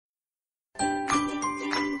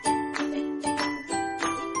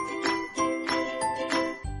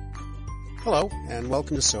Hello, and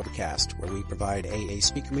welcome to SoberCast, where we provide AA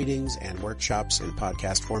speaker meetings and workshops in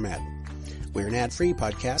podcast format. We're an ad-free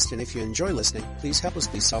podcast, and if you enjoy listening, please help us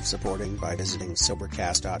be self-supporting by visiting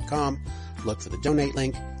Sobercast.com, look for the donate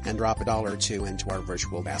link, and drop $1 or $2 into our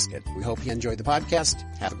virtual basket. We hope you enjoy the podcast.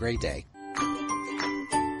 Have a great day.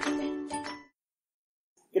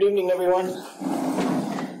 Good evening, everyone.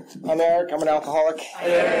 I'm Eric. I'm an alcoholic. Hi,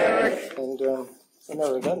 Eric. And I've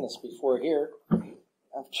never done this before here.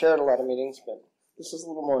 I've chaired a lot of meetings, but this is a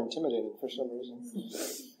little more intimidating for some reason.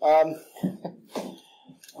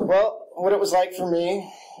 Well, what it was like for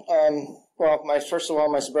me, first of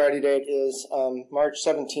all, my sobriety date is March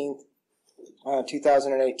 17th,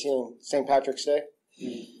 2018, St. Patrick's Day.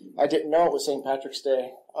 I didn't know it was St. Patrick's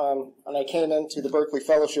Day, and I came into the Berkeley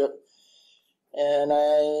Fellowship, and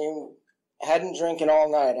I hadn't drinking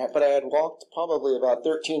all night, but I had walked probably about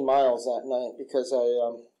 13 miles that night because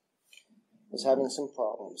I was having some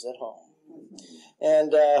problems at home.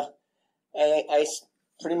 And I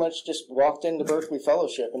pretty much just walked into Berkeley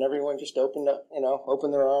Fellowship, and everyone just opened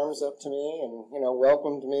their arms up to me and,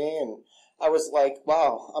 welcomed me. And I was like,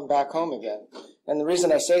 wow, I'm back home again. And the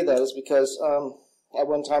reason I say that is because at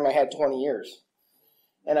one time I had 20 years.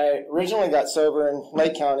 And I originally got sober in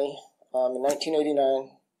Lake County in 1989.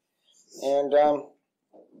 And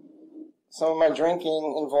some of my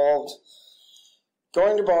drinking involved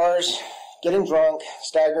going to bars, getting drunk,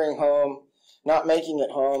 staggering home, not making it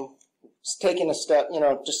home, taking a step,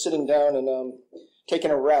 just sitting down and taking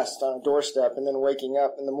a rest on a doorstep, and then waking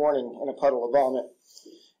up in the morning in a puddle of vomit.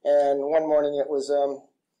 And one morning it was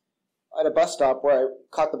at a bus stop where I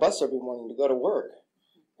caught the bus every morning to go to work.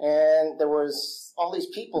 And there was all these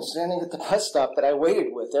people standing at the bus stop that I waited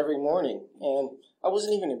with every morning. And I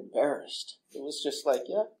wasn't even embarrassed. It was just like,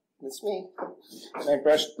 yeah, it's me. And I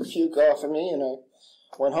brushed the puke off of me, and I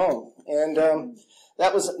went home. And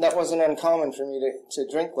that wasn't uncommon for me to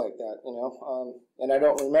drink like that, and I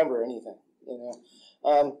don't remember anything,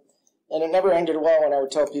 and it never ended well when I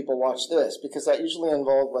would tell people, watch this, because that usually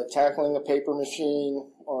involved like tackling a paper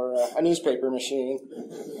machine or a newspaper machine,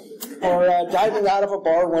 or diving out of a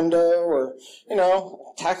bar window, or,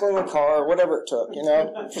 tackling a car, or whatever it took,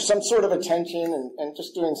 for some sort of attention, and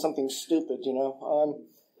just doing something stupid,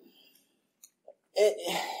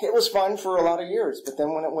 It was fun for a lot of years, but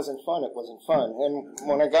then when it wasn't fun, it wasn't fun. And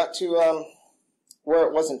when I got to where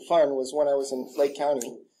it wasn't fun was when I was in Lake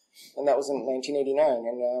County, and that was in 1989,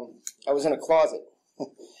 and I was in a closet.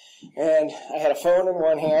 And I had a phone in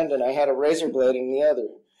one hand, and I had a razor blade in the other.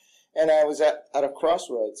 And I was at a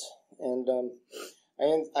crossroads, and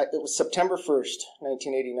it was September 1st,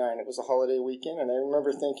 1989. It was a holiday weekend, and I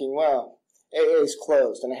remember thinking, wow, AA is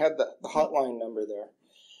closed, and I had the hotline number there.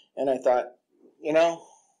 And I thought,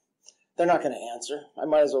 they're not going to answer. I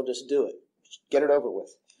might as well just do it. Just get it over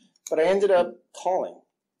with. But I ended up calling,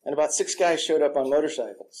 and about 6 guys showed up on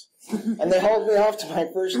motorcycles. And they hauled me off to my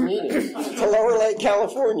first meeting to Lower Lake,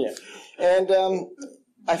 California. And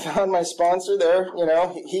I found my sponsor there.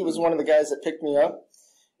 He was one of the guys that picked me up.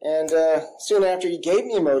 And soon after, he gave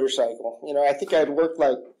me a motorcycle. I think I had worked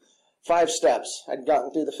like 5 steps. I'd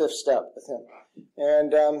gotten through the 5th step with him.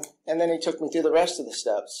 And then he took me through the rest of the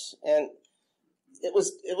steps. And it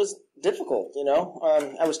was difficult,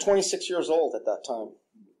 I was 26 years old at that time,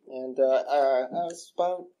 and I was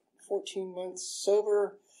about 14 months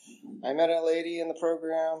sober. I met a lady in the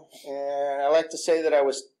program, and I like to say that I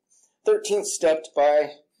was 13th stepped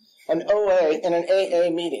by an OA in an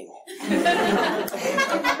AA meeting.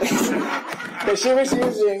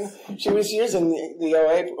 She was using the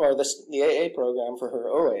OA or the AA program for her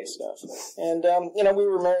OA stuff, and we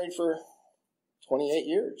were married for 28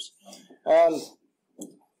 years.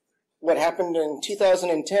 What happened in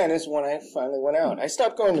 2010 is when I finally went out. I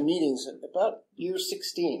stopped going to meetings at about year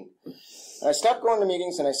 16. I stopped going to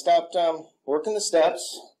meetings, and I stopped working the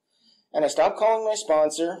steps, and I stopped calling my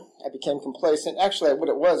sponsor. I became complacent. Actually, what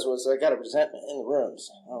it was I got a resentment in the rooms.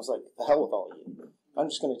 I was like, the hell with all of you. I'm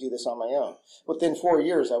just going to do this on my own. Within 4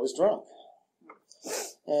 years, I was drunk.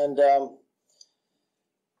 And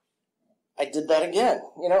I did that again,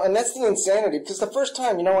 and that's the insanity, because the first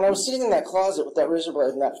time, when I was sitting in that closet with that razor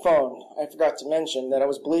blade and that phone, I forgot to mention that I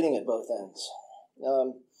was bleeding at both ends.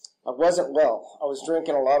 I wasn't well. I was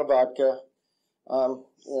drinking a lot of vodka,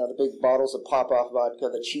 the big bottles of pop-off vodka,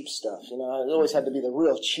 the cheap stuff, it always had to be the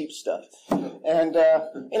real cheap stuff. And,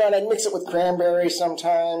 and I'd mix it with cranberry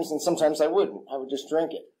sometimes, and sometimes I wouldn't. I would just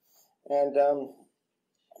drink it. And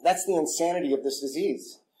that's the insanity of this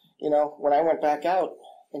disease. When I went back out,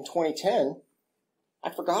 in 2010, I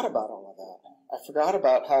forgot about all of that. I forgot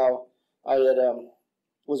about how I had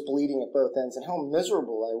was bleeding at both ends and how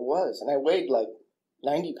miserable I was. And I weighed like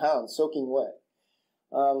 90 pounds, soaking wet.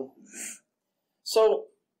 So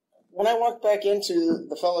when I walked back into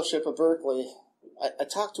the fellowship of Berkeley, I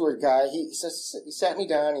talked to a guy. He sat me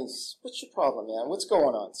down. What's your problem, man? What's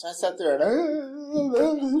going on? So I sat there and,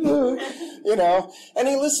 and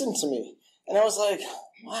he listened to me. And I was like,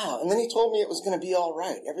 wow. And then he told me it was going to be all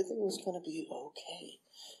right. Everything was going to be okay.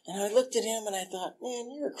 And I looked at him and I thought,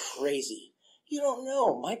 man, you're crazy. You don't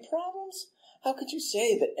know my problems? How could you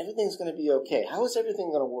say that everything's going to be okay? How is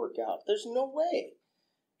everything going to work out? There's no way.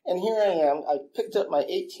 And here I am. I picked up my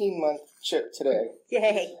 18-month chip today.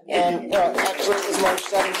 Yay. And actually it was March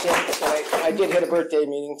 17th, so I did hit a birthday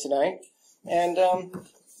meeting tonight. And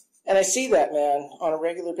I see that man on a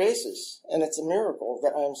regular basis. And it's a miracle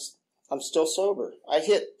that I'm still sober. I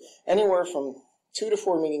hit anywhere from 2 to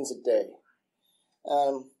 4 meetings a day.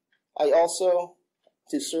 I also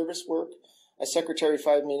do service work. I secretary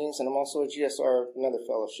 5 meetings, and I'm also a GSR of another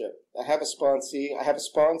fellowship. I have a sponsee. I have a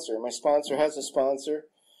sponsor. My sponsor has a sponsor.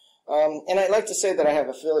 And I like to say that I have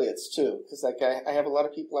affiliates, too, because I have a lot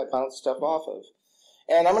of people I bounce stuff off of.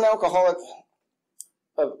 And I'm an alcoholic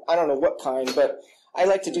of, I don't know what kind, but I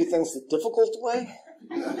like to do things the difficult way.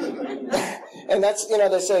 And that's,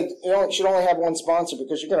 they say you should only have one sponsor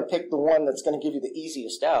because you're going to pick the one that's going to give you the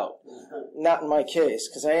easiest out. Not in my case,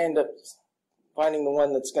 because I end up finding the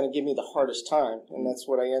one that's going to give me the hardest time, and that's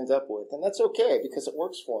what I end up with. And that's okay, because it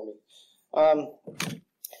works for me.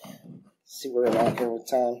 See where I'm at here with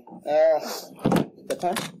time. Got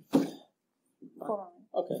time? Hold on.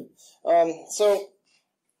 Okay. So,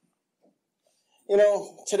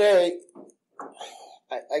 today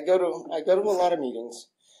I go to a lot of meetings,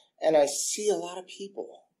 and I see a lot of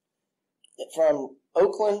people from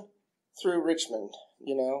Oakland through Richmond.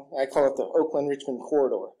 I call it the Oakland-Richmond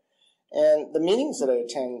corridor. And the meetings that I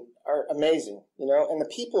attend are amazing, and the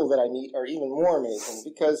people that I meet are even more amazing,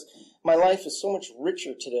 because my life is so much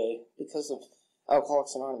richer today because of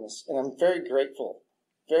Alcoholics Anonymous. And I'm very grateful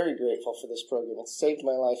for this program. It's saved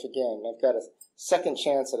my life again. I've got a second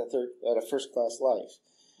chance at a first-class life.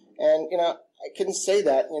 And, I couldn't say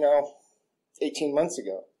that, 18 months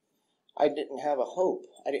ago. I didn't have a hope.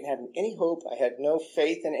 I didn't have any hope. I had no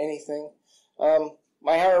faith in anything.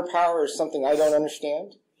 My higher power is something I don't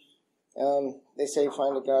understand. They say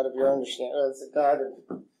find a God of your understanding. It's a God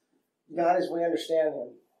as we understand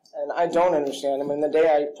Him. And I don't understand Him. And the day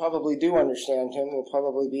I probably do understand Him will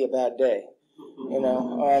probably be a bad day.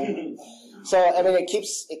 So, it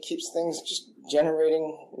keeps things just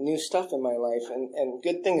generating new stuff in my life, and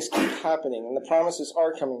good things keep happening, and the promises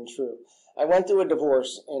are coming true. I went through a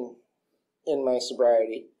divorce in my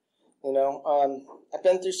sobriety. I've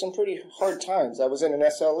been through some pretty hard times. I was in an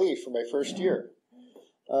SLE for my first year.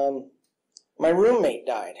 My roommate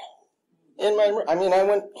died. I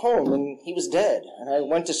went home and he was dead, and I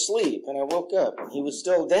went to sleep and I woke up and he was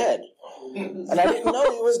still dead. And I didn't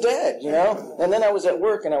know he was dead, And then I was at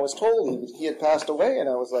work and I was told he had passed away, and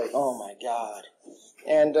I was like, oh my God.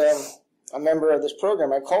 And a member of this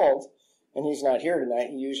program, I called, and he's not here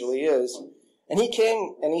tonight, he usually is. And he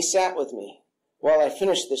came and he sat with me while I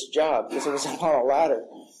finished this job, because it was up on a ladder.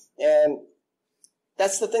 And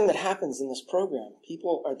that's the thing that happens in this program.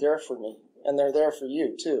 People are there for me, and they're there for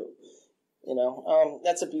you too.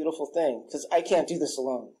 That's a beautiful thing, because I can't do this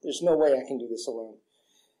alone. There's no way I can do this alone.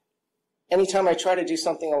 Anytime I try to do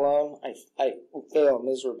something alone, I fail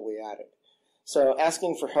miserably at it. So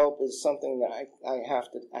asking for help is something that I have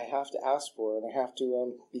to ask for, and I have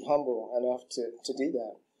to be humble enough to do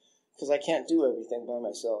that, because I can't do everything by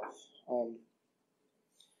myself.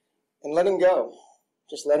 And letting go,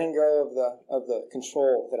 just letting go of the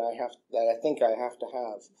control that I think I have to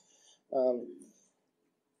have.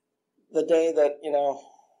 The day that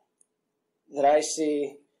that I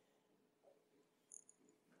see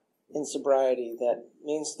in sobriety that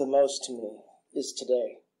means the most to me is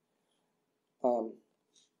today.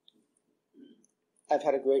 I've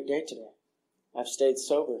had a great day today. I've stayed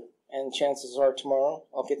sober, and chances are tomorrow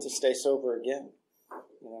I'll get to stay sober again.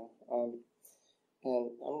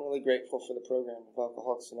 And I'm really grateful for the program of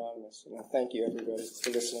Alcoholics Anonymous. Thank you, everybody,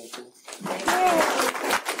 for listening to me.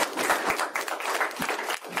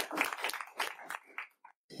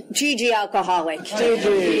 Gigi Alcoholic.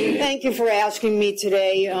 Gigi. Thank you for asking me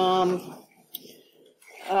today.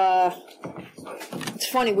 It's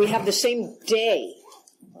funny, we have the same day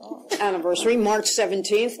anniversary, March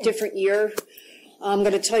 17th, different year. I'm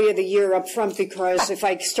going to tell you the year up front, because if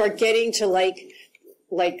I start getting to like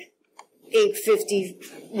 8:50,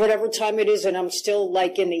 whatever time it is, and I'm still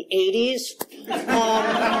like in the 80s,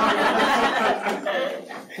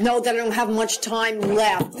 know that I don't have much time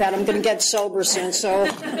left, that I'm going to get sober soon. So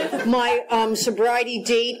my sobriety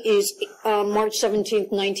date is March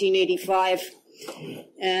 17th, 1985.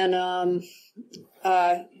 And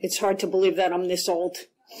it's hard to believe that I'm this old.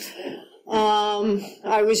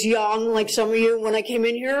 I was young, like some of you, when I came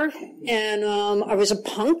in here, and I was a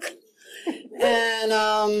punk.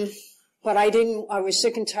 And but I was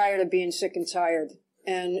sick and tired of being sick and tired.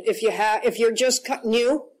 And if you're just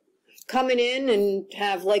new, coming in and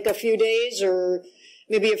have like a few days or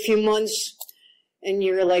maybe a few months, and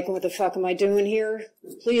you're like, what the fuck am I doing here?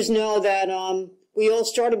 Please know that we all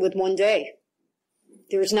started with one day.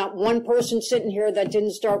 There's not one person sitting here that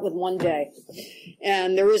didn't start with one day.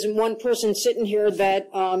 And there isn't one person sitting here that,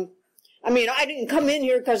 I didn't come in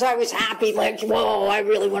here because I was happy, like, whoa, I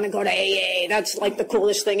really want to go to AA. That's like the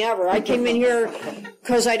coolest thing ever. I came in here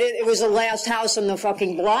because it was the last house on the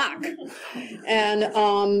fucking block.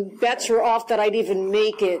 And bets were off that I'd even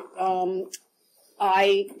make it.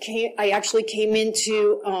 I actually came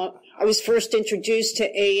into, I was first introduced to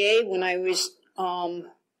AA when I was, I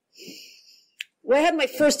had my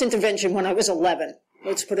first intervention when I was 11.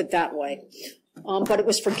 Let's put it that way. But it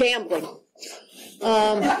was for gambling.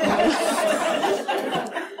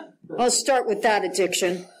 I'll start with that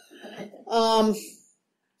addiction. I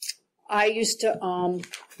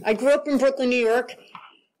grew up in Brooklyn, New York,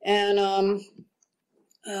 and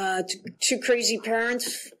two crazy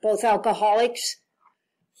parents, both alcoholics.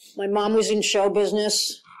 My mom was in show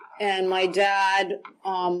business, and my dad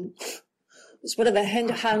was one of the head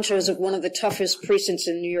honchos of one of the toughest precincts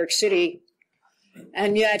in New York City,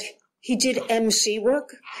 and yet he did MC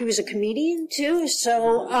work. He was a comedian too,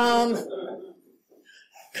 so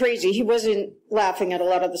crazy. He wasn't laughing at a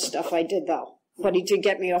lot of the stuff I did though, but he did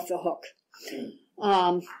get me off the hook.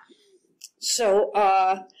 One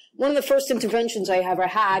of the first interventions I ever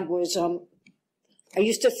had was I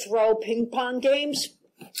used to throw ping pong games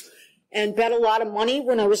and bet a lot of money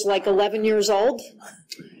when I was like 11 years old.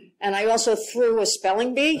 And I also threw a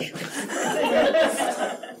spelling bee.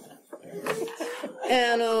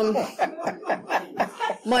 And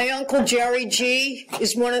my uncle Jerry G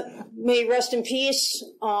is may rest in peace,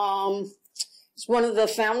 is one of the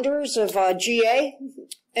founders of GA.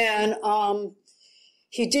 And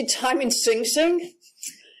he did time in Sing Sing.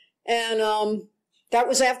 And that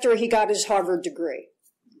was after he got his Harvard degree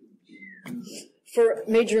for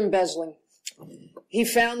major embezzling. He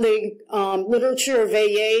found the literature of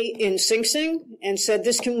AA in Sing Sing and said,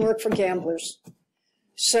 this can work for gamblers.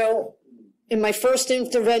 So in my first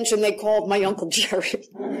intervention, they called my Uncle Jerry.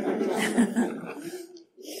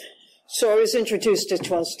 So I was introduced to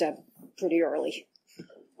 12-step pretty early.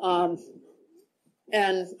 And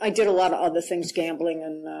I did a lot of other things, gambling,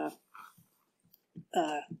 and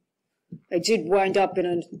I did wind up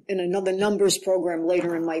in another numbers program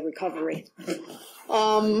later in my recovery.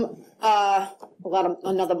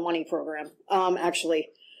 Another money program, actually.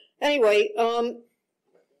 Anyway,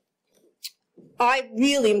 I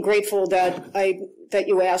really am grateful that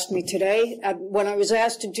you asked me today. When I was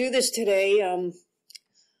asked to do this today, I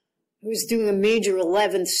was doing a major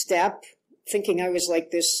 11th step, thinking I was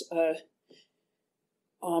like this, I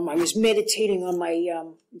was meditating on my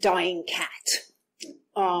dying cat,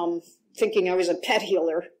 thinking I was a pet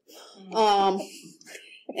healer.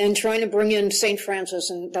 And trying to bring in St. Francis,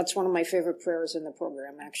 and that's one of my favorite prayers in the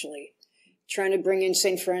program, actually. Trying to bring in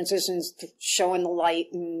St. Francis and showing the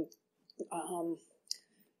light and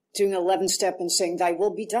doing 11 step and saying, thy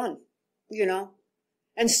will be done,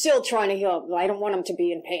 and still trying to heal. I don't want him to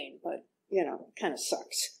be in pain, but, it kind of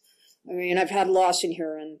sucks. I mean, I've had loss in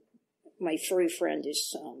here, and my furry friend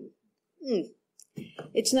is,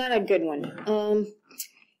 it's not a good one.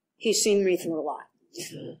 He's seen me through a lot.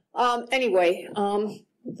 Anyway,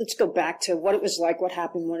 let's go back to what it was like, what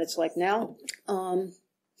happened, what it's like now.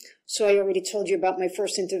 So I already told you about my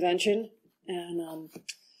first intervention. And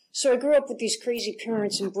so I grew up with these crazy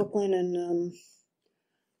parents in Brooklyn, and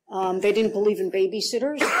they didn't believe in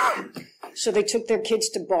babysitters. So they took their kids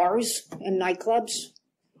to bars and nightclubs.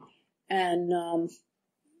 And I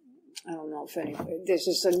don't know if anybody, this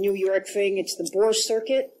is a New York thing. It's the Bourse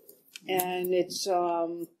Circuit. And it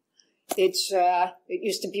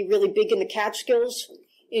used to be really big in the Catskills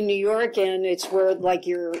in New York, and it's where like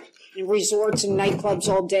you're in resorts and nightclubs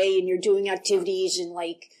all day, and you're doing activities, and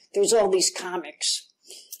like there's all these comics.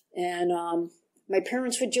 And my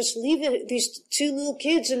parents would just leave these two little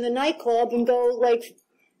kids in the nightclub and go like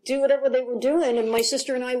do whatever they were doing, and my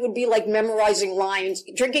sister and I would be like memorizing lines,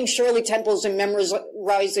 drinking Shirley Temples, and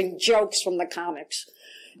memorizing jokes from the comics.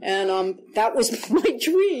 And that was my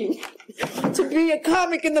dream, to be a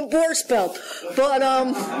comic in the Bourse Belt. But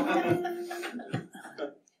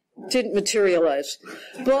didn't materialize.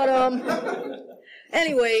 But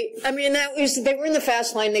anyway, I mean, they were in the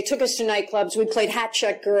fast lane. They took us to nightclubs. We played Hat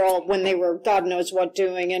Check Girl when they were God knows what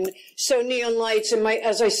doing. And so neon lights. And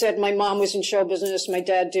as I said, my mom was in show business. My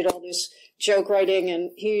dad did all this joke writing.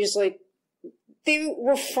 And he was like, they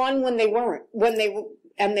were fun when they weren't,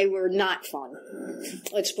 and they were not fun.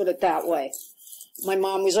 Let's put it that way. My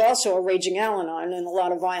mom was also a raging Al-Anon and a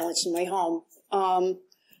lot of violence in my home.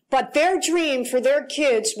 But their dream for their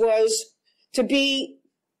kids was to be,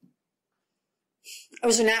 I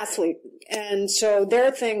was an athlete. And so their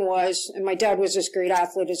thing was, and my dad was this great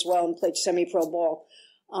athlete as well and played semi-pro ball.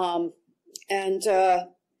 And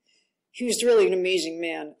he was really an amazing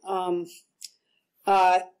man.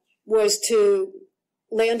 Was to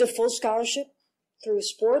land a full scholarship through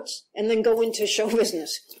sports and then go into show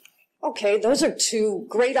business. Okay, those are two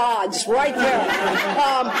great odds right there.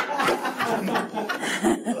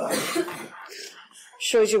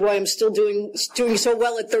 Shows you why I'm still doing so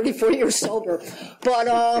well at 34 years sober. But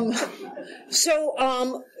I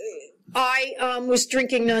was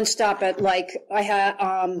drinking nonstop at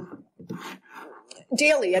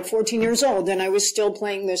daily at 14 years old, and I was still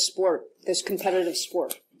playing this sport, this competitive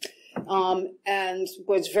sport, and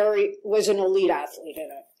was an elite athlete in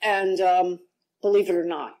it, and believe it or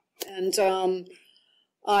not. And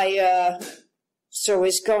so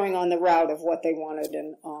was going on the route of what they wanted,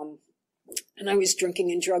 and I was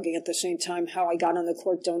drinking and drugging at the same time. How I got on the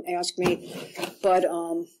court, don't ask me. But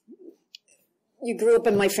you grew up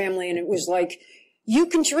in my family, and it was like, you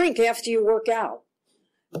can drink after you work out.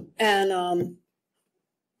 And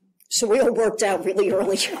so we all worked out really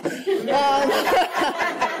early.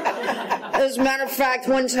 As a matter of fact,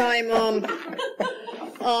 one time,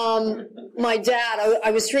 my dad,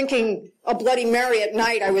 I was drinking a Bloody Mary at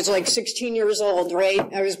night. I was like 16 years old, right?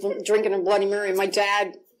 I was drinking a Bloody Mary. My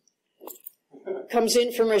dad comes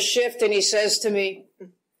in from a shift and he says to me,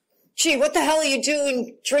 "Gee, what the hell are you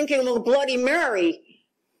doing drinking a Bloody Mary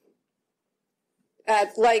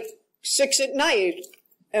at like 6 at night?"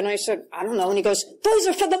 And I said, "I don't know." And he goes, "Those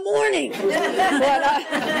are for the morning." But,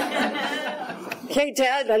 hey,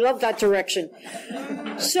 Dad, I love that direction.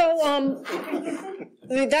 So, I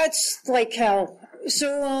mean, that's like how,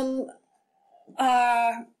 so,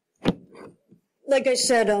 like I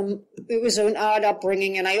said, it was an odd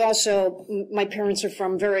upbringing, and my parents are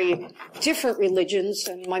from very different religions,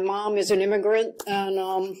 and my mom is an immigrant, and,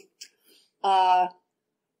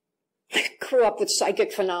 I grew up with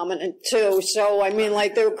psychic phenomena too, so I mean,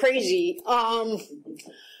 like, they were crazy. And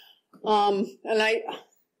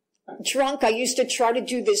drunk, I used to try to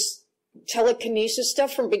do this telekinesis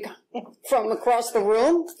stuff from across the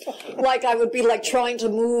room. Like, I would be like trying to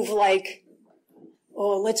move, like,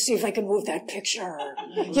 oh, let's see if I can move that picture,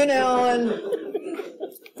 you know, and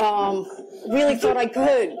really thought I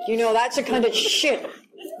could. You know, that's the kind of shit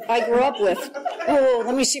I grew up with. Oh,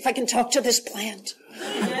 let me see if I can talk to this plant.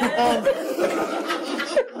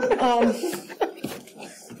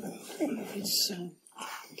 It's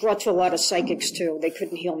brought to a lot of psychics too. They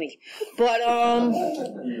couldn't heal me, but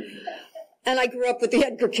and I grew up with the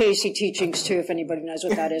Edgar Cayce teachings too, if anybody knows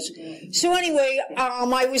what that is. So anyway, I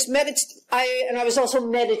was also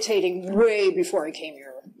meditating way before I came here.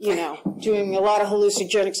 You know, doing a lot of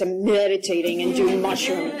hallucinogenics and meditating and doing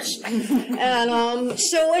mushrooms. And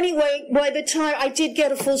so anyway, by the time I did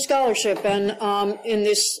get a full scholarship and in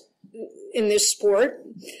this sport,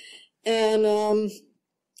 and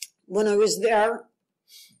when I was there,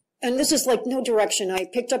 and this is like no direction. I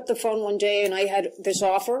picked up the phone one day and I had this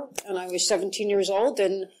offer, and I was 17 years old,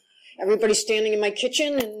 and everybody's standing in my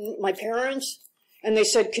kitchen and my parents. And they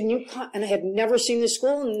said, "Can you come?" And I had never seen this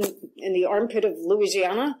school in the armpit of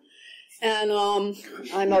Louisiana. And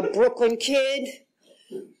I'm a Brooklyn kid,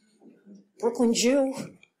 Brooklyn Jew.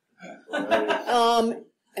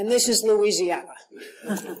 And this is Louisiana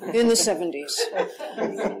in the 70s.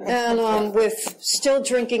 And with still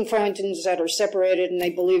drinking fountains that are separated, and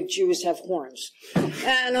they believe Jews have horns.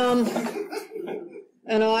 And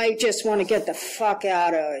I just want to get the fuck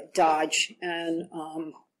out of Dodge and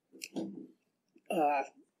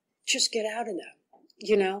just get out of there.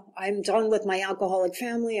 You know, I'm done with my alcoholic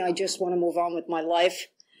family. I just want to move on with my life.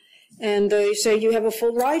 And they say, "You have a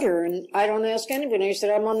full rider." And I don't ask anybody. I said,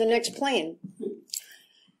 "I'm on the next plane."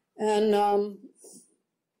 And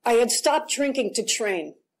I had stopped drinking to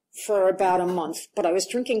train for about a month, but I was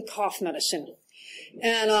drinking cough medicine.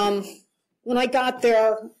 And when I got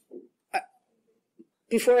there,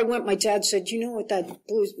 before I went, my dad said, "You know what that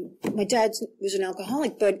booze," my dad was an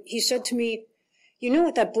alcoholic, but he said to me, "You know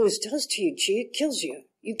what that booze does to you, G? It kills you.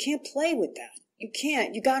 You can't play with that. You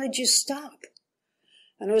can't. You got to just stop."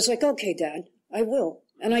 And I was like, "Okay, Dad, I will."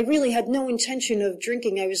 And I really had no intention of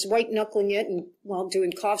drinking. I was white-knuckling it and, well,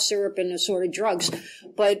 doing cough syrup and assorted drugs.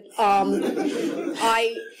 But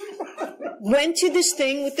I went to this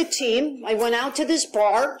thing with the team. I went out to this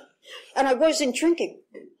bar, and I wasn't drinking.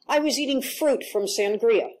 I was eating fruit from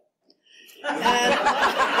sangria. And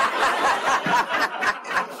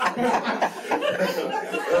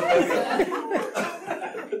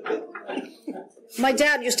my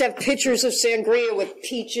dad used to have pictures of sangria with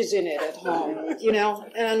peaches in it at home, you know,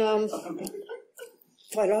 and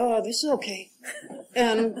thought, oh, this is okay.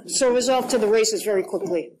 And so I was off to the races very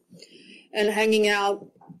quickly and hanging out.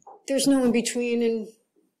 There's no in between in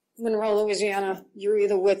Monroe, Louisiana. You're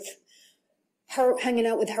either with hanging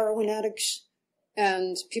out with heroin addicts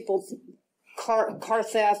and people, car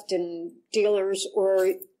theft and dealers,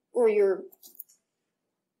 or you're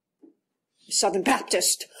Southern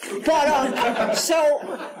Baptist. But,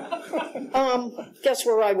 guess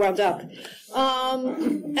where I wound up.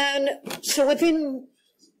 And so within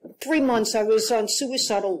 3 months, I was on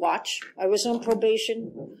suicidal watch. I was on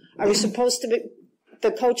probation. I was supposed to be,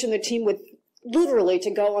 the coach and the team would literally,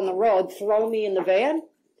 to go on the road, throw me in the van.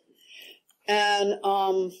 And,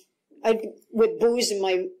 with booze in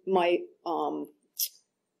my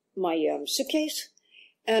suitcase.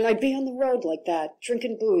 And I'd be on the road like that,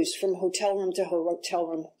 drinking booze from hotel room to hotel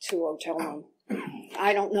room to hotel room.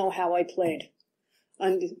 I don't know how I played.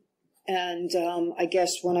 And I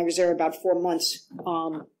guess when I was there about 4 months,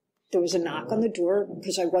 there was a knock on the door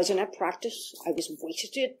because I wasn't at practice. I was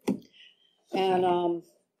wasted. And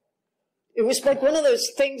it was like one of those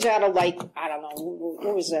things out of, like, I don't know,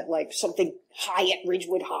 what was that, like something high at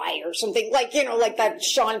Ridgewood High or something, like, you know, like that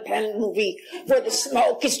Sean Penn movie where the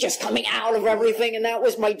smoke is just coming out of everything, and that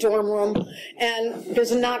was my dorm room. And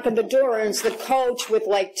there's a knock on the door, and it's the coach with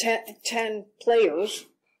like 10 players,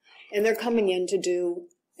 and they're coming in to do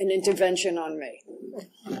an intervention on me.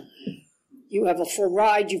 You have a full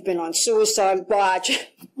ride, you've been on suicide watch,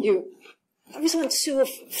 I was on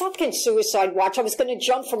fucking suicide watch. I was going to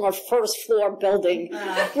jump from a first floor building.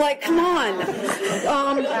 Like, come on.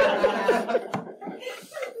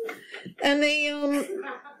 And they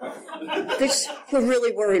were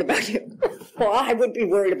really worried about you. Well, I would be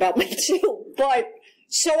worried about me too. But,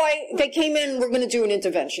 so they came in, we're going to do an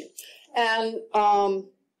intervention. And,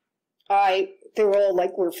 they were all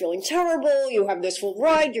like, we're feeling terrible, you have this full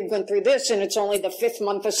ride, you're going through this, and it's only the 5th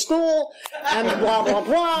month of school, and blah, blah,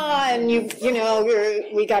 blah, and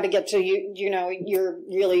we got to get to, you're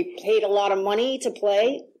really paid a lot of money to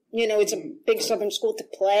play. You know, it's a big Southern school to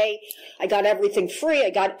play. I got everything free.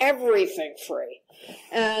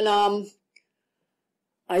 And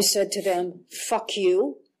I said to them, fuck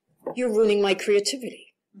you, you're ruining my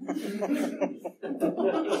creativity.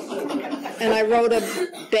 And I wrote a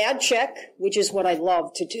bad check, which is what I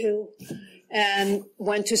love to do, and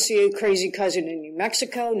went to see a crazy cousin in New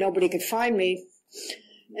Mexico. Nobody could find me.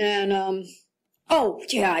 And, I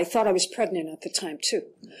thought I was pregnant at the time, too.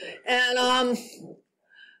 And,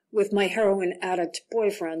 with my heroin addict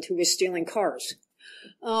boyfriend who was stealing cars.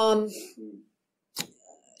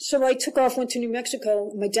 So I took off, went to New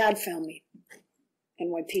Mexico. My dad found me.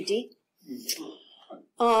 NYPD.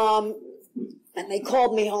 And they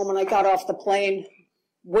called me home, and I got off the plane,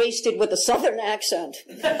 wasted with a Southern accent.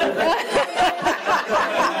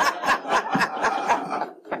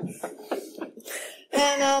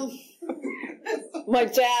 And my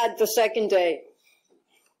dad, the second day,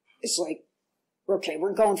 is like, okay,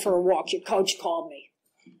 we're going for a walk. Your coach called me.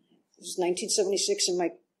 It was 1976,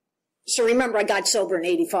 and so remember, I got sober in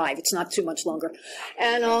 85. It's not too much longer.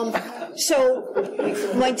 And so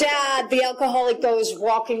my dad, the alcoholic, goes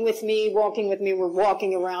walking with me. We're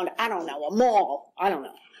walking around, I don't know, a mall. I don't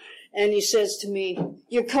know. And he says to me,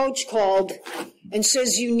 your coach called and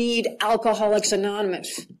says you need Alcoholics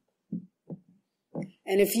Anonymous.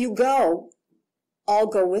 And if you go, I'll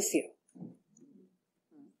go with you.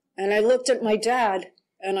 And I looked at my dad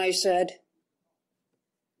and I said,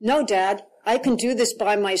 no, Dad, I can do this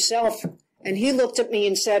by myself. And he looked at me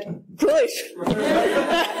and said, good.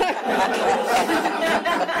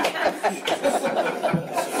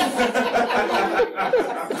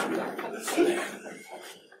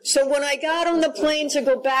 So when I got on the plane to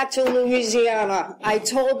go back to Louisiana, I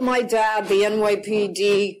told my dad, the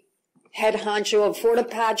NYPD head honcho of Fort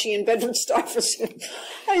Apache and Bedford-Stuyvesant,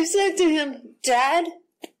 I said to him, Dad,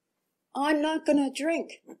 I'm not going to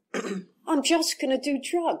drink. I'm just going to do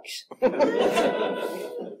drugs.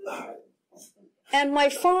 And my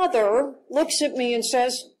father looks at me and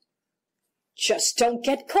says, just don't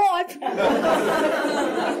get caught.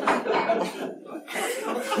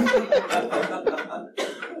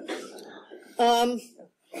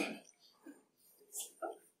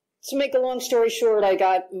 to make a long story short, I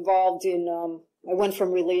got involved in, I went from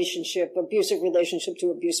abusive relationship to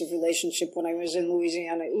abusive relationship when I was in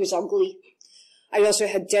Louisiana. It was ugly. I also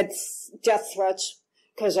had death threats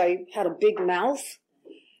because I had a big mouth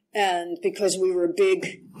and because we were a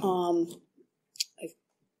big, I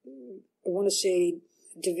want to say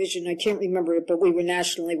division, I can't remember it, but we were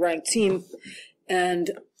nationally ranked team.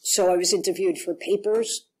 And so I was interviewed for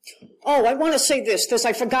papers. Oh, I want to say this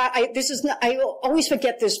I forgot. I always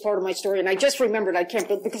forget this part of my story, and I just remembered. I can't,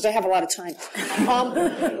 because I have a lot of time.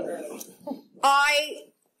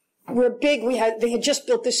 They had just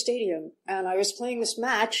built this stadium, and I was playing this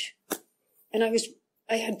match, and I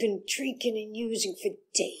had been drinking and using for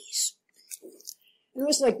days. And it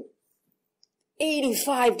was like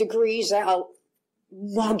 85 degrees out,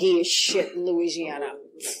 muggy as shit in Louisiana.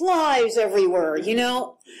 Flies everywhere, you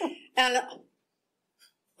know? And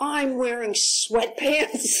I'm wearing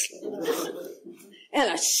sweatpants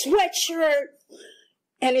and a sweatshirt,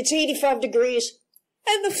 and it's 85 degrees,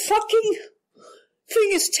 and the fucking thing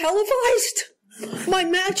is televised. My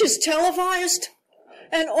match is televised,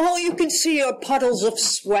 and all you can see are puddles of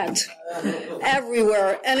sweat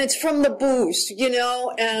everywhere, and it's from the booze, you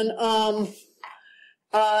know, and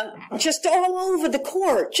just all over the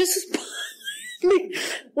court, just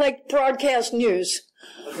like broadcast news.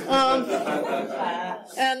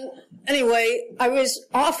 And anyway, I was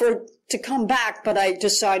offered to come back, but I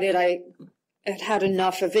decided I had had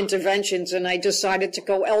enough of interventions, and I decided to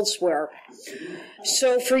go elsewhere.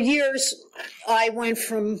 So for years, I went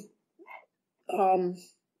from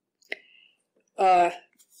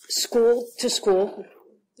school to school,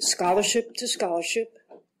 scholarship to scholarship,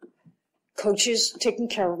 coaches taking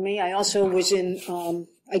care of me. I also was in,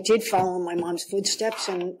 I did follow in my mom's footsteps,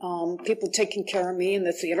 and people taking care of me in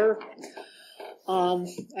the theater. I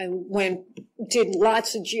did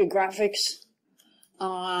lots of geographics,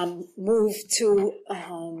 moved to,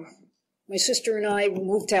 my sister and I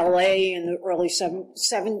moved to LA in the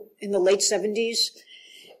in the late 70s.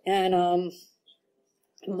 And,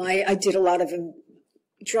 I did a lot of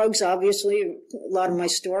drugs, obviously, a lot of my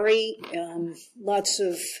story, lots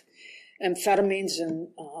of amphetamines and,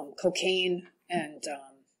 cocaine. And,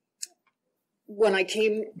 when I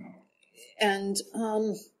came and,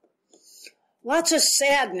 lots of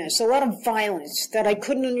sadness, a lot of violence that I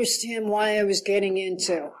couldn't understand why I was getting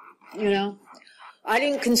into, you know. I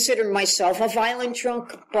didn't consider myself a violent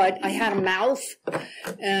drunk, but I had a mouth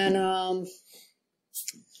and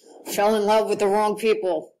fell in love with the wrong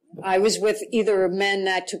people. I was with either men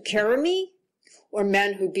that took care of me or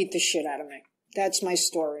men who beat the shit out of me. That's my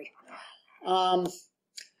story. By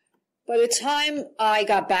the time I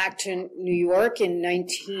got back to New York in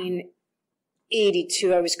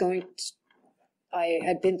 1982, I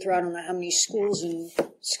had been through, I don't know how many schools and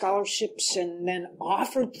scholarships, and then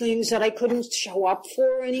offered things that I couldn't show up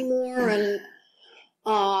for anymore. And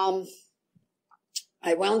I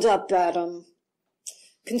wound up at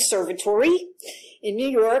conservatory in New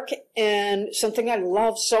York, and something I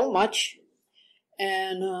love so much.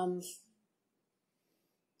 And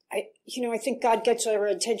I think God gets our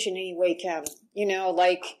attention any way he can. You know,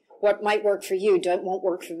 like what might work for you won't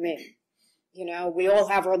work for me. You know, we all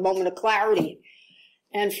have our moment of clarity.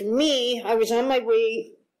 And for me, I was on my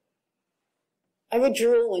way. I would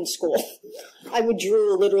drool in school. I would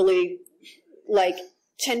drool literally like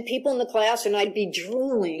 10 people in the class, and I'd be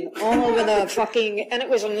drooling all over the fucking, and it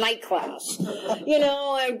was a night class. You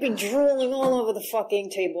know, I'd be drooling all over the fucking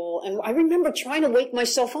table. And I remember trying to wake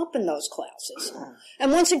myself up in those classes.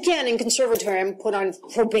 And once again, in conservatory, I'm put on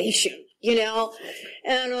probation, you know.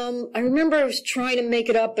 And I remember I was trying to make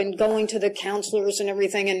it up and going to the counselors and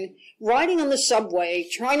everything, and riding on the subway,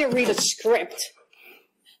 trying to read a script.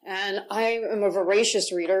 And I am a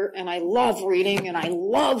voracious reader, and I love reading, and I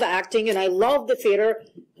love acting, and I love the theater,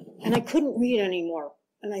 and I couldn't read anymore.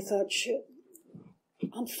 And I thought, shit,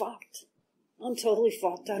 I'm fucked. I'm totally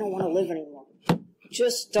fucked. I don't want to live anymore.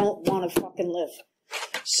 Just don't want to fucking live.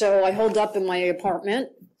 So I holed up in my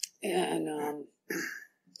apartment, and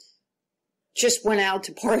just went out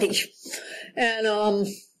to party. And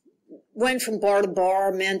went from bar to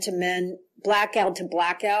bar, men to men, blackout to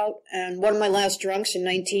blackout. And one of my last drunks in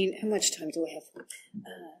how much time do I have?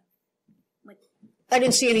 I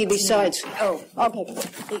didn't see any besides. Oh, okay.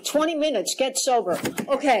 20 minutes, get sober.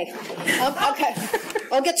 Okay. Okay.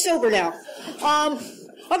 I'll get sober now.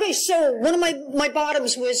 Okay, so one of my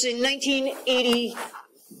bottoms was in 1980.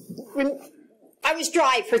 I was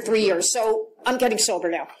dry for 3 years, so I'm getting sober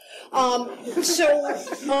now.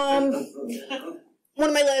 One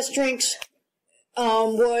of my last drinks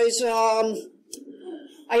was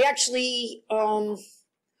I actually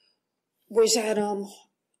was at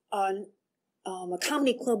a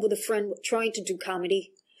comedy club with a friend trying to do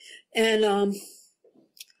comedy. And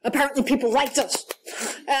apparently people liked us.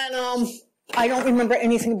 And I don't remember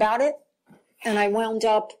anything about it. And I wound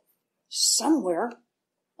up somewhere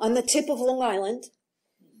on the tip of Long Island,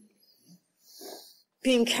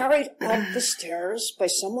 being carried up the stairs by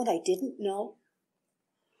someone I didn't know,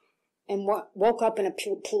 and woke up in a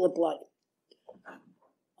pool of blood.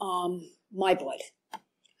 My blood.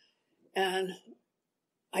 And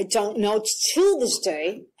I don't know till this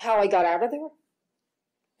day how I got out of there.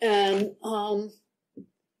 And I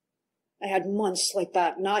had months like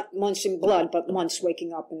that, not months in blood, but months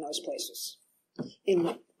waking up in those places,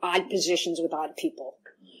 in odd positions with odd people.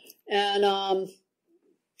 And I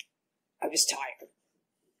was tired.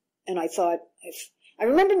 And I thought, I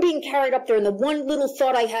remember being carried up there, and the one little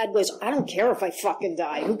thought I had was, I don't care if I fucking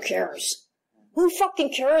die. Who cares? Who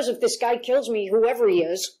fucking cares if this guy kills me, whoever he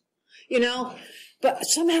is? You know? But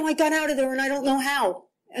somehow I got out of there, and I don't know how.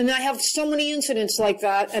 And I have so many incidents like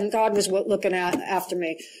that, and God was looking after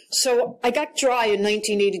me. So I got dry in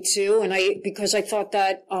 1982, and because I thought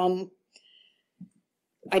that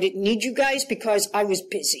I didn't need you guys because I was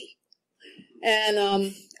busy.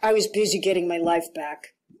 And I was busy getting my life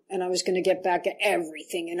back. And I was going to get back at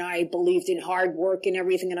everything. And I believed in hard work and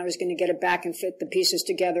everything, and I was going to get it back and fit the pieces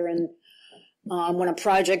together. And when a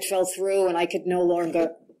project fell through and I could no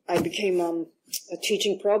longer, I became a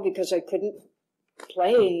teaching pro because I couldn't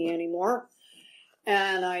play anymore.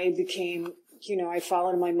 And I became, I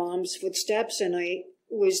followed my mom's footsteps, and I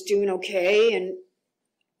was doing okay.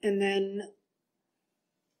 And then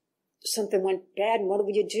something went bad. And what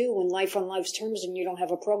do you do when life on life's terms and you don't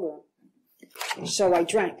have a program? So I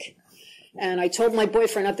drank. And I told my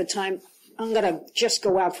boyfriend at the time, I'm going to just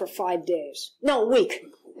go out for 5 days. No, a week.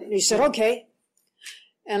 And he said, okay.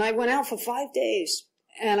 And I went out for 5 days.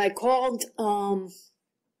 And I called,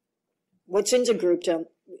 what's into group,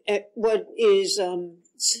 what is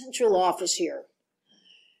central office here.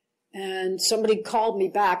 And somebody called me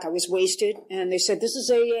back. I was wasted. And they said, this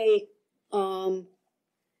is AA.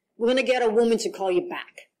 We're going to get a woman to call you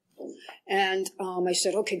back. And I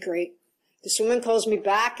said, okay, great. This woman calls me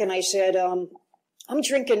back, and I said, I'm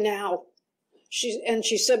drinking now.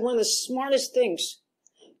 She said one of the smartest things.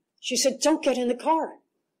 She said, don't get in the car.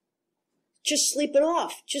 Just sleep it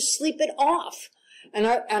off. Just sleep it off. And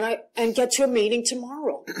get to a meeting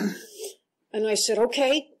tomorrow. And I said,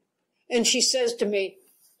 okay. And she says to me,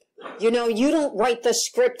 you don't write the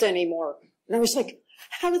script anymore. And I was like,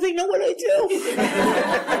 how do they know what I do?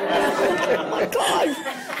 Oh my God.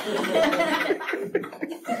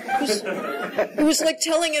 It was like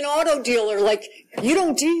telling an auto dealer, like, you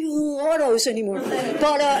don't deal autos anymore.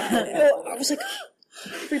 But I was like,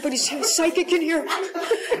 everybody's psychic in here. And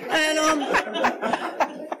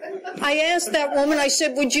I asked that woman, I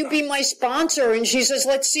said, would you be my sponsor? And she says,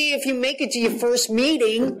 let's see if you make it to your first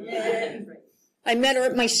meeting. I met her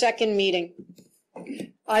at my second meeting.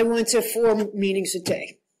 I went to 4 meetings a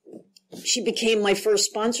day. She became my first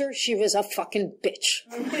sponsor. She was a fucking bitch.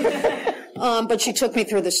 But she took me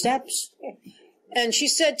through the steps. And she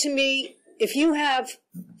said to me, if you have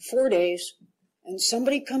 4 days and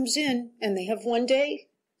somebody comes in and they have 1 day,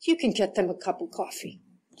 you can get them a cup of coffee.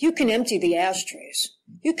 You can empty the ashtrays.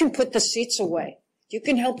 You can put the seats away. You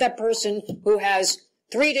can help that person who has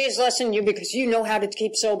 3 days less than you because you know how to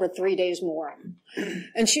keep sober 3 days more.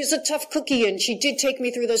 And she's a tough cookie, and she did take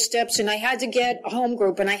me through those steps, and I had to get a home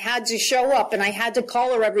group, and I had to show up, and I had to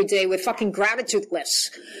call her every day with fucking gratitude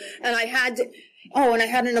lists. And I had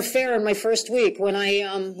an affair in my first week when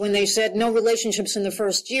when they said no relationships in the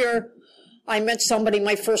first year. I met somebody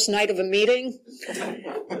my first night of a meeting.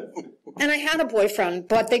 And I had a boyfriend,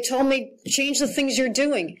 but they told me, change the things you're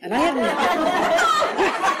doing. And I haven't.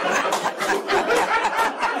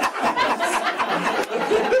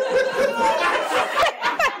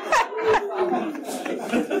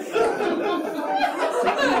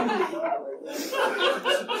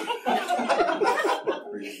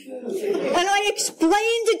 And I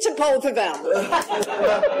explained it to both of them.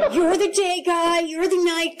 You're the day guy, you're the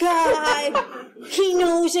night guy. He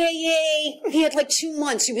knows AA. He had like 2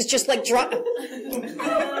 months. He was just like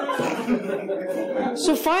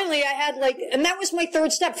So finally I had and that was my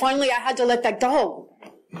third step. Finally I had to let that go.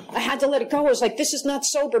 I had to let it go. I was like, this is not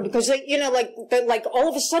sober because, all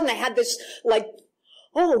of a sudden I had this,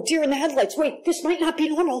 oh, deer in the headlights. Wait, this might not be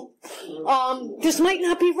normal. This might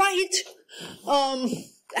not be right.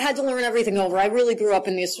 I had to learn everything over. I really grew up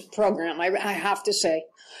in this program, I have to say.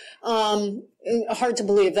 Hard to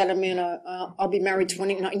believe that I'll be married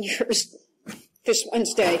 29 years this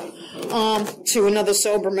Wednesday, to another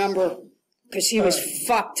sober member, because he was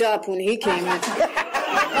fucked up when he came in.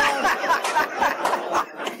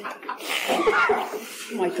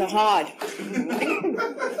 my God.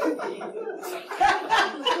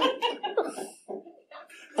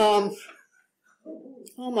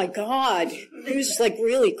 Oh my God. It was like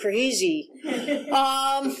really crazy.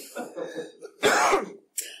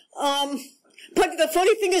 But the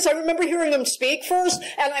funny thing is, I remember hearing him speak first,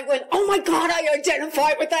 and I went, oh my God, I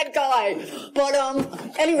identify with that guy. But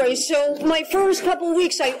anyway, so my first couple of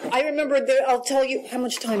weeks, I remember that, I'll tell you how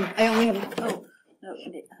much time. I only have,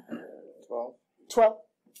 12?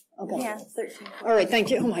 Okay. Yeah, 13. All right,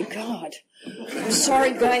 thank you. Oh my God. I'm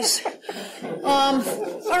sorry, guys. All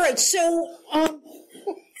right, so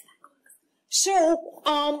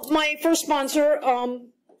my first sponsor,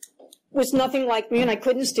 was nothing like me, and I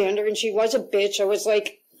couldn't stand her, and she was a bitch. I was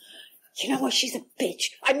like, you know what, she's a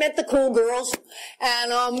bitch. I met the cool girls,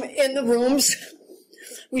 and in the rooms,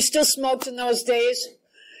 we still smoked in those days,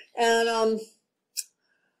 and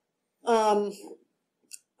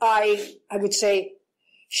I would say,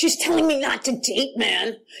 she's telling me not to date,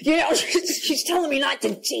 man. You know, she's telling me not to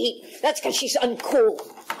date. That's because she's uncool.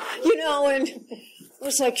 You know, and it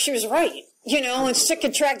was like, she was right. You know, and sick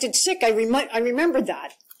attracted sick. I remembered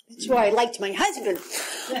that. That's why I liked my husband.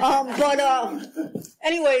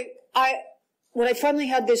 Anyway, when I finally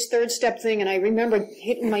had this third step thing, and I remember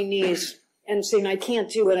hitting my knees and saying, I can't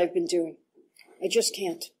do what I've been doing. I just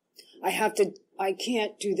can't. I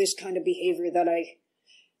can't do this kind of behavior that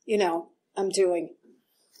I'm doing.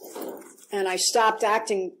 And I stopped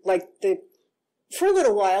acting for a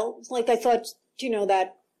little while, like I thought,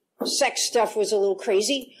 that sex stuff was a little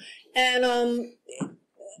crazy. And,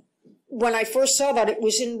 when I first saw that, it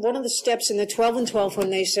was in one of the steps in the 12 and 12 when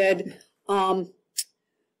they said,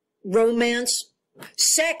 romance,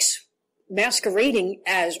 sex masquerading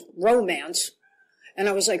as romance. And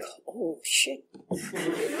I was like, oh, shit.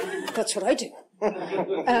 That's what I do.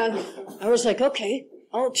 And I was like, okay,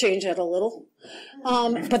 I'll change that a little.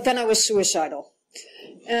 But then I was suicidal.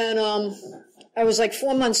 And I was like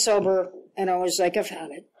 4 months sober, and I was like, I've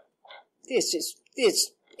had it. This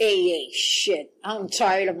AA shit. I'm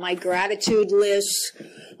tired of my gratitude lists.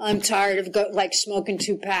 I'm tired of smoking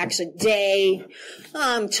 2 packs a day.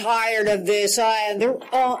 I'm tired of this. I'm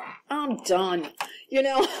done. And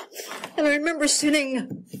I remember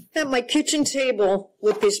sitting at my kitchen table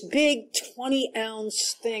with this big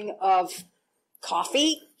 20-ounce thing of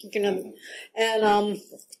coffee, and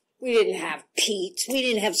we didn't have Pete's. We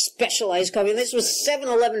didn't have specialized coffee. This was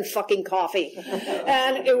 7-Eleven fucking coffee.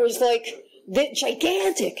 And it was like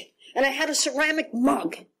gigantic. And I had a ceramic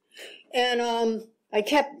mug. And I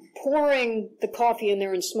kept pouring the coffee in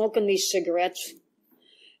there and smoking these cigarettes.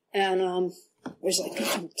 And I was like,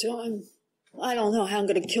 I'm done. I don't know how I'm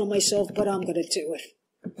going to kill myself, but I'm going to do it.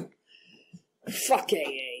 Fuck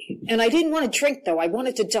AA. And I didn't want to drink, though. I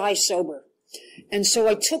wanted to die sober. And so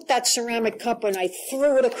I took that ceramic cup and I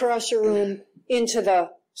threw it across the room into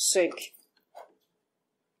the sink.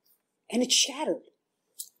 And it shattered.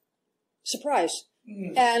 Surprise.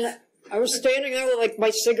 And I was standing there with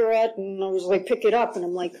my cigarette, and I was pick it up, and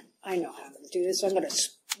I'm like, I know how to do this. I'm going to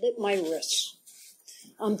split my wrists.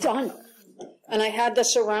 I'm done. And I had the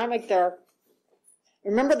ceramic there.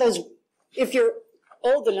 Remember those, if you're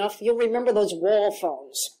old enough, you'll remember those wall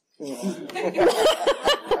phones.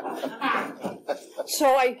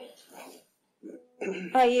 So I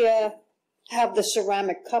have the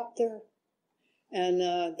ceramic cup there, and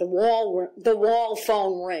the wall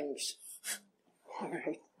phone rings. All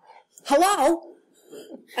right. Hello?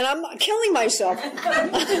 And I'm killing myself.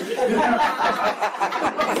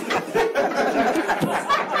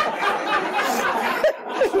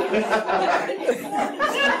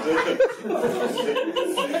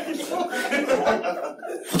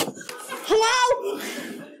 Hello?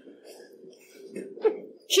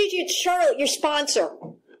 It's Charlotte, your sponsor.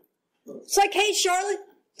 It's like, hey, Charlotte.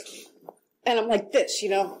 And I'm like this,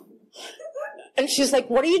 And she's like,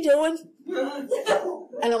 what are you doing?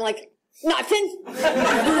 And I'm like, nothing.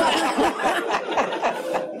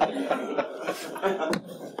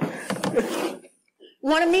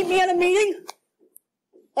 Want to meet me at a meeting?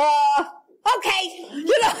 Okay.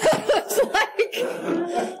 It's like,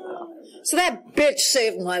 so that bitch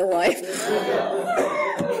saved my life.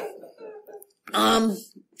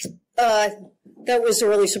 That was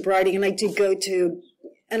early sobriety, and I did go to,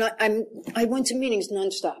 and I went to meetings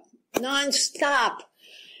nonstop.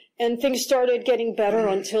 And things started getting better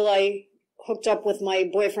until I hooked up with my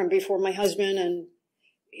boyfriend before my husband, and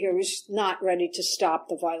he was not ready to stop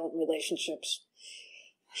the violent relationships.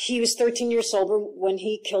 He was 13 years sober when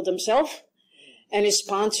he killed himself, and his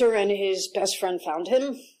sponsor and his best friend found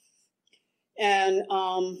him. And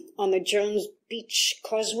on the Jones Beach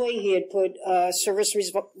Causeway, he had put a service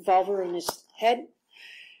revolver in his head,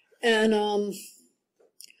 And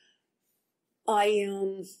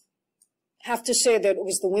I have to say that it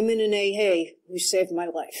was the women in AA who saved my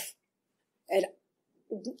life. And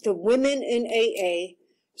the women in AA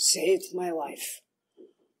saved my life.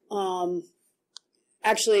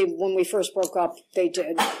 Actually, when we first broke up, they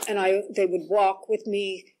did. And they would walk with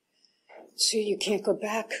me. So you can't go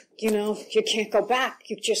back, you can't go back.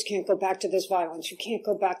 You just can't go back to this violence. You can't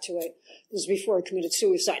go back to it. This is before I committed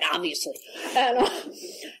suicide, obviously.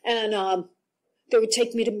 And they would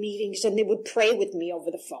take me to meetings and they would pray with me over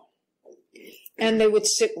the phone. And they would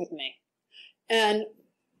sit with me. And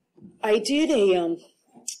I did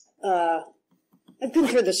I've been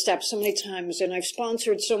through the steps so many times, and I've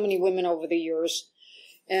sponsored so many women over the years.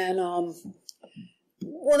 And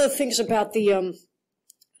one of the things about the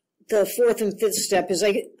fourth and fifth step is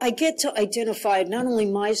I get to identify not only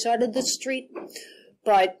my side of the street,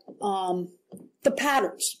 but the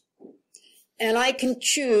patterns. And I can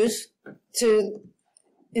choose to,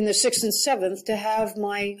 in the sixth and seventh, to have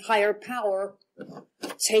my higher power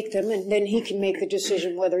take them, and then he can make the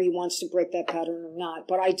decision whether he wants to break that pattern or not.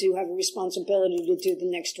 But I do have a responsibility to do the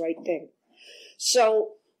next right thing.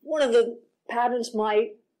 So one of the patterns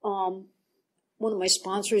one of my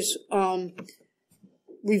sponsors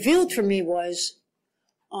revealed for me was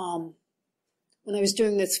when I was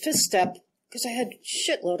doing this fifth step, because I had a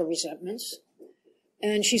shitload of resentments,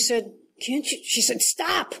 and she said, she said,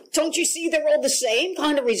 stop, don't you see they're all the same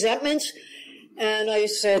kind of resentments? And I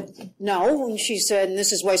said, no. And she said, and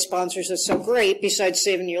this is why sponsors are so great, besides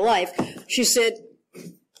saving your life, she said,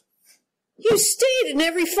 you stayed in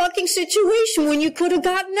every fucking situation when you could have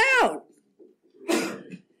gotten out.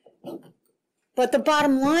 But the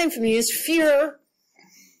bottom line for me is fear.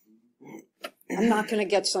 I'm not going to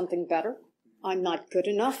get something better. I'm not good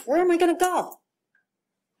enough. Where am I going to go?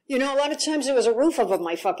 A lot of times it was a roof over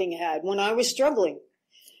my fucking head when I was struggling.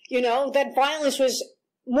 That violence was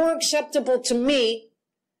more acceptable to me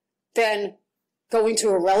than going to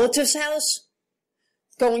a relative's house,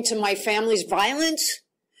 going to my family's violence,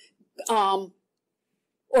 or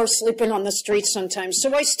sleeping on the streets sometimes.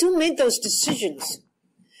 So I still made those decisions.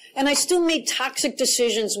 And I still made toxic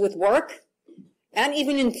decisions with work, and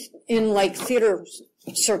even in like theater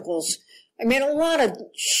circles. I made a lot of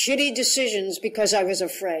shitty decisions because I was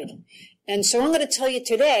afraid. And so I'm going to tell you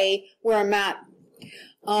today where I'm at.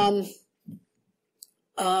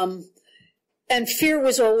 And fear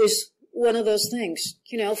was always one of those things,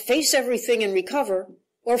 face everything and recover,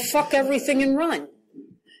 or fuck everything and run.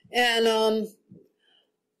 And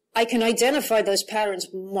I can identify those patterns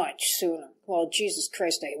much sooner. Well, Jesus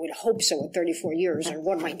Christ, I would hope so at 34 years, or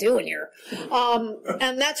what am I doing here?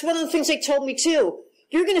 And that's one of the things they told me too.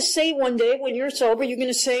 You're going to say one day when you're sober, you're going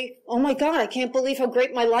to say, oh my God, I can't believe how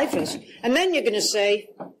great my life is. And then you're going to say,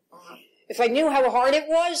 if I knew how hard it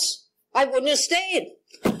was, I wouldn't have stayed.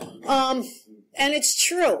 And it's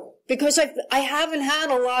true, because I haven't had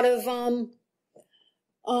a lot of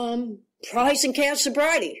prize and cash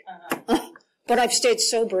sobriety. But I've stayed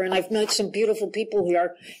sober, and I've met some beautiful people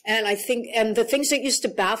here. And I think, and the things that used to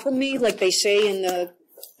baffle me, like they say in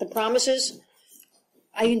the promises,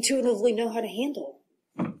 I intuitively know how to handle.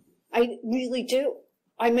 I really do.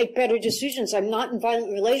 I make better decisions. I'm not in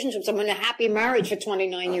violent relationships. I'm in a happy marriage for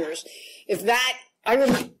 29 years. If that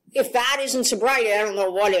isn't sobriety, I don't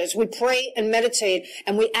know what is. We pray and meditate,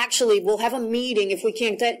 and we'll have a meeting if we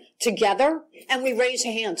can't get together, and we raise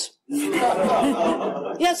hands.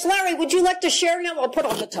 Yes, Larry, would you like to share now? I'll put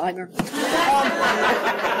on the timer.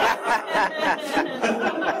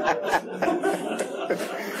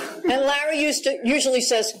 And Larry usually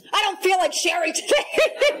says, I don't feel like sharing today.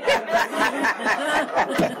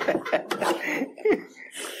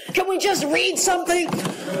 Can we just read something?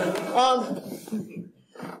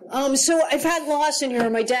 So I've had loss in here.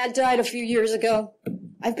 My dad died a few years ago.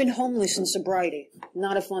 I've been homeless in sobriety.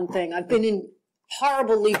 Not a fun thing. I've been in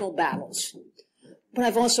horrible legal battles. But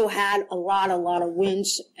I've also had a lot of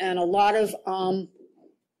wins and a lot of, I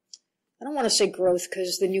don't want to say growth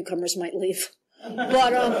because the newcomers might leave.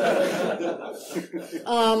 But, all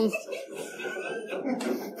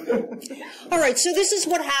right, so this is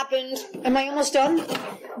what happened. Am I almost done?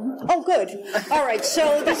 Oh, good. All right,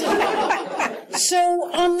 so this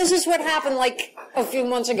is what happened like a few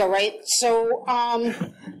months ago, right? So,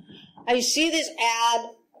 I see this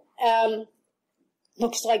ad,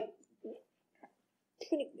 looks like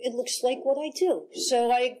what I do.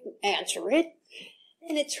 So I answer it,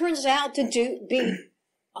 and it turns out to be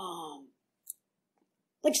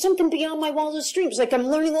like something beyond my wildest dreams. Like I'm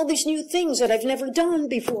learning all these new things that I've never done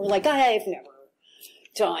before. Like I've never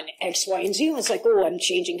done X, Y, and Z. And it's like, oh, I'm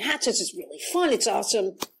changing hats. This is really fun. It's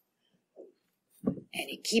awesome. And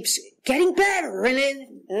it keeps getting better.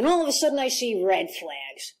 And then all of a sudden I see red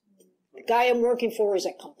flags. The guy I'm working for is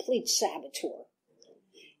a complete saboteur.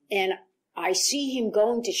 And I see him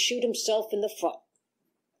going to shoot himself in the foot.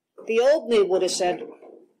 The old me would have said,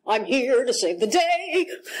 I'm here to save the day.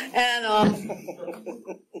 And,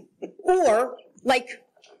 or, like,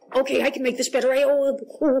 okay, I can make this better.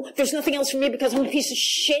 There's nothing else for me because I'm a piece of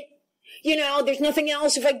shit. You know, there's nothing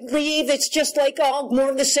else. If I leave, it's just like,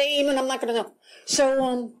 more of the same, and I'm not going to know.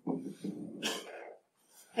 So,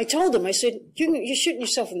 I told him, I said, you're shooting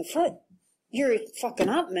yourself in the foot. You're fucking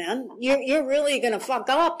up, man. You're really going to fuck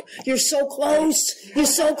up. You're so close. You're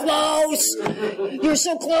so close. You're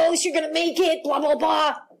so close. You're going to make it, blah, blah,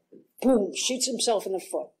 blah. Boom, shoots himself in the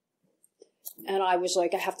foot. And I was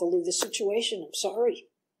like, I have to leave the situation. I'm sorry.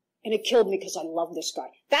 And it killed me because I love this guy.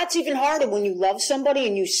 That's even harder when you love somebody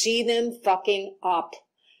and you see them fucking up.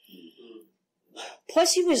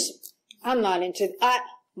 Plus I'm not into,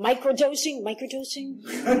 microdosing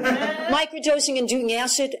and doing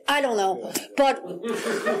acid. I don't know. But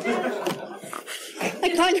I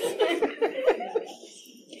kind of,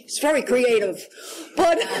 it's very creative.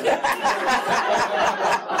 But,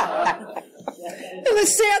 and the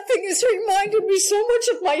sad thing is, it reminded me so much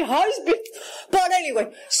of my husband. But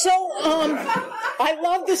anyway, so, I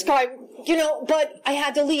love this guy, you know, but I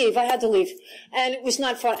had to leave. And it was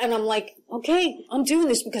not fun. And I'm like, okay, I'm doing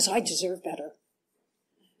this because I deserve better.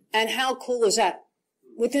 And how cool is that?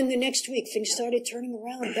 Within the next week, things started turning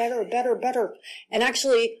around better. And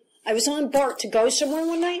actually, I was on BART to go somewhere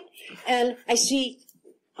one night, and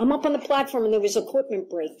I'm up on the platform, and there was equipment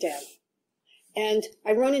breakdown. And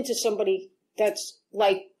I run into somebody that's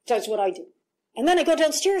like, does what I do. And then I go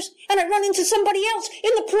downstairs, and I run into somebody else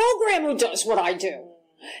in the program who does what I do.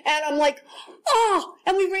 And I'm like,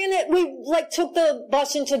 and we took the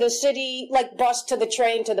bus into the city, like bus to the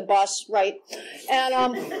train to the bus, right? And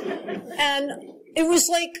it was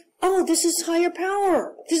like, this is higher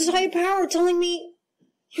power. This is higher power telling me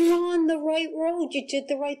you're on the right road. You did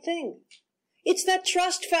the right thing. It's that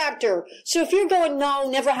trust factor. So if you're going, no,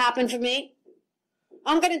 never happened for me,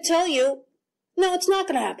 I'm going to tell you, no, it's not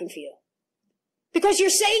going to happen for you. Because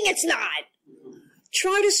you're saying it's not.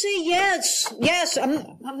 Try to say yes. Yes,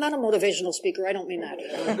 I'm not a motivational speaker. I don't mean that.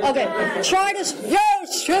 Okay, try to,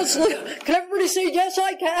 yes. Can everybody say yes,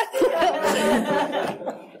 I can?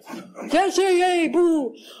 Yes, AA,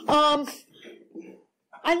 boo.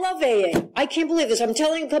 I love AA. I can't believe this. I'm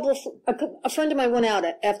telling a friend of mine went out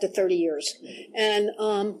after 30 years. And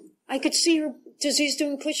I could see her disease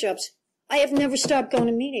doing push-ups. I have never stopped going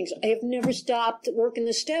to meetings. I have never stopped working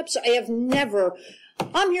the steps. I'm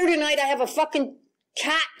here tonight. I have a fucking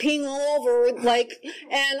cat peeing all over,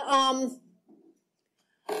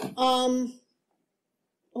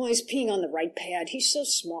 he's peeing on the right pad. He's so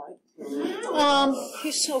smart.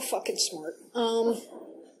 He's so fucking smart.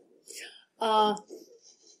 But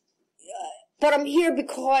I'm here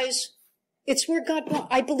because it's where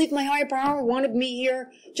I believe my higher power wanted me here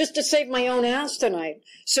just to save my own ass tonight.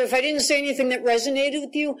 So if I didn't say anything that resonated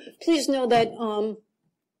with you, please know that,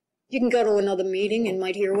 you can go to another meeting and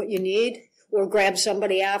might hear what you need, or grab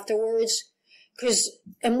somebody afterwards.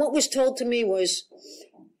 And what was told to me was,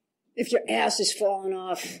 if your ass is falling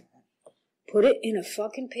off, put it in a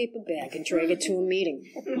fucking paper bag and drag it to a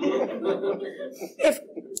meeting. If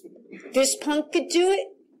this punk could do it,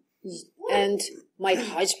 and my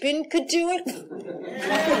husband could do it,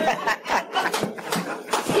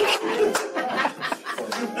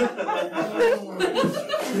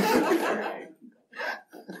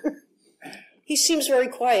 he seems very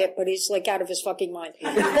quiet, but he's like out of his fucking mind.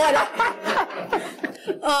 But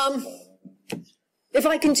if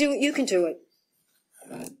I can do it, you can do it.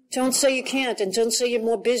 Don't say you can't, and don't say you're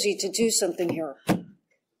more busy to do something here.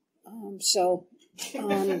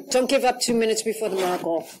 Don't give up 2 minutes before the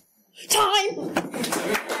miracle. Time!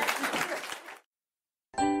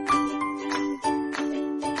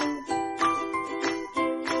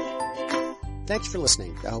 Thanks for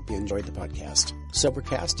listening. I hope you enjoyed the podcast.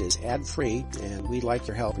 Sobercast is ad-free, and we'd like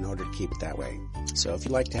your help in order to keep it that way. So if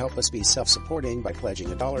you'd like to help us be self-supporting by pledging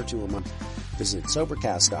 $1 or $2 a month, visit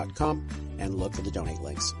Sobercast.com and look for the donate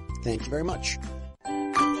links. Thank you very much.